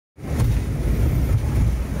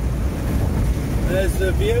There's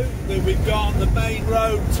the view that we've got on the main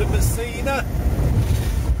road to Messina.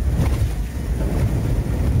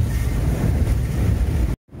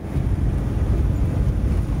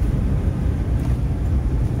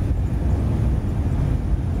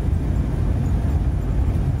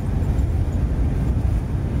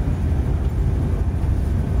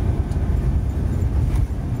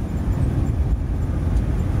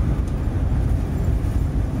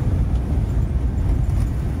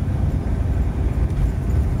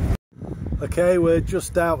 Okay, we're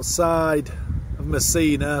just outside of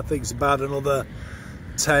Messina. I think it's about another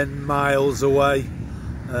 10 miles away.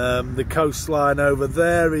 The coastline over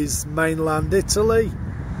there is mainland Italy,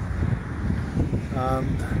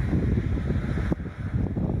 and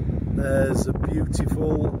there's a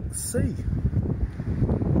beautiful sea.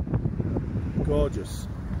 Gorgeous.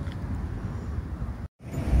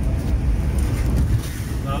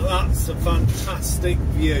 Now that's a fantastic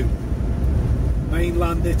view.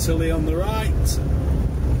 Mainland Italy on the right,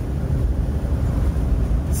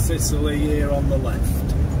 Sicily here on the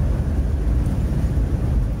left.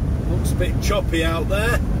 Looks a bit choppy out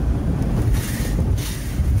there.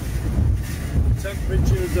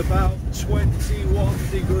 Temperature is about 21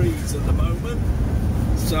 degrees at the moment,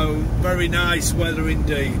 so very nice weather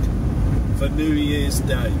indeed for New Year's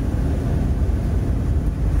Day.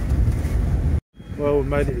 Well, we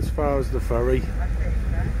made it as far as the ferry,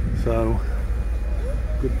 so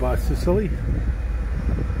goodbye Sicily,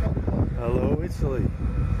 hello Italy,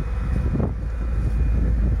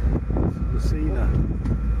 Messina.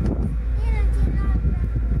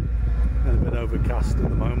 And a bit overcast at the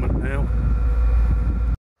moment now.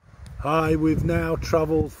 Hi, we've now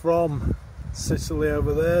travelled from Sicily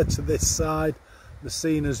over there to this side.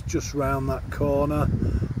 Messina's just round that corner.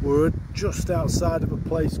 We're just outside of a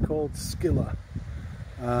place called Scilla,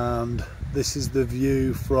 and this is the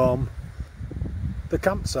view from the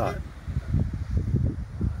campsite.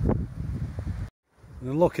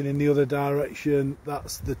 And looking in the other direction,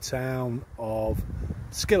 that's the town of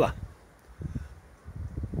Scilla.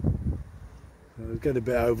 It's getting a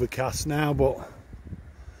bit overcast now, but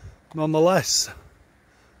nonetheless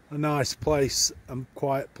a nice place and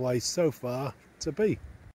quiet place so far to be.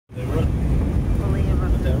 Matera.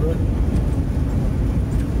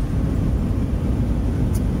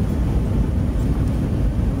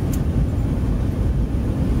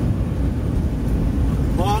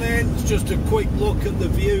 Just a quick look at the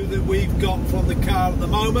view that we've got from the car at the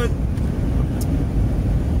moment.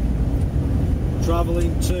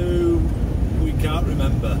 Travelling to, we can't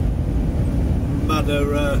remember,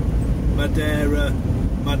 Matera,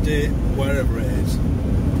 wherever it is.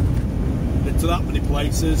 Been to that many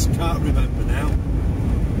places, can't remember now.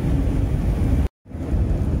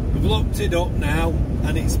 We've looked it up now,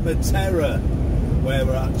 and it's Matera where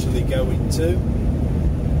we're actually going to.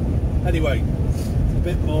 Anyway, a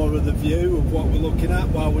bit more of the view of what we're looking at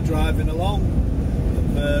while we're driving along,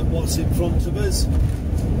 what's in front of us.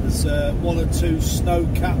 There's one or two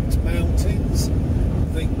snow-capped mountains.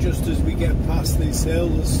 I think just as we get past this hill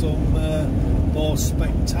there's some more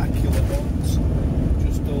spectacular ones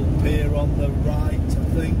just up here on the right, I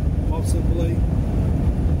think, possibly,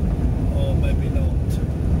 or maybe not.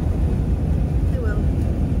 They will.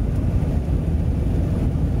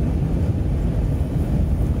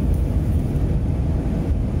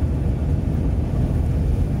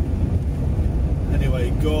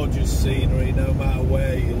 Gorgeous scenery no matter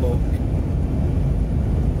where you look,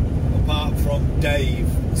 apart from Dave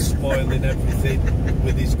spoiling everything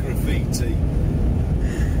with his graffiti.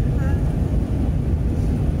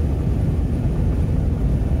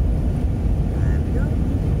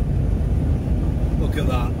 Look at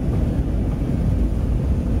that,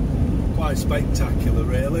 quite spectacular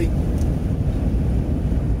really.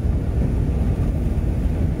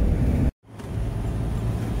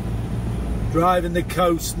 Driving the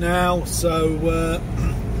coast now, so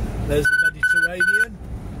there's the Mediterranean.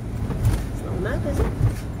 It's not a map, is it?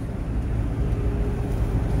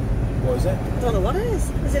 What is it? I don't know what it is.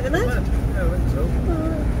 Is it the map? Yeah, I think so.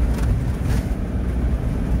 Oh.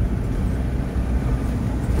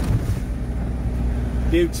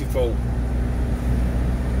 Beautiful.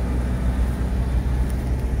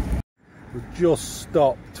 We've just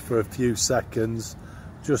stopped for a few seconds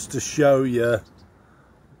just to show you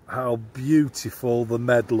how beautiful the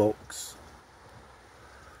Med looks.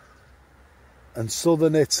 And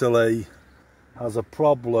southern Italy has a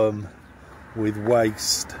problem with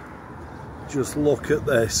waste. Just look at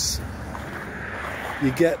this.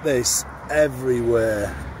 You get this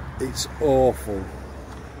everywhere. It's awful.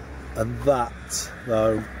 And that,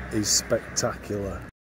 though, is spectacular.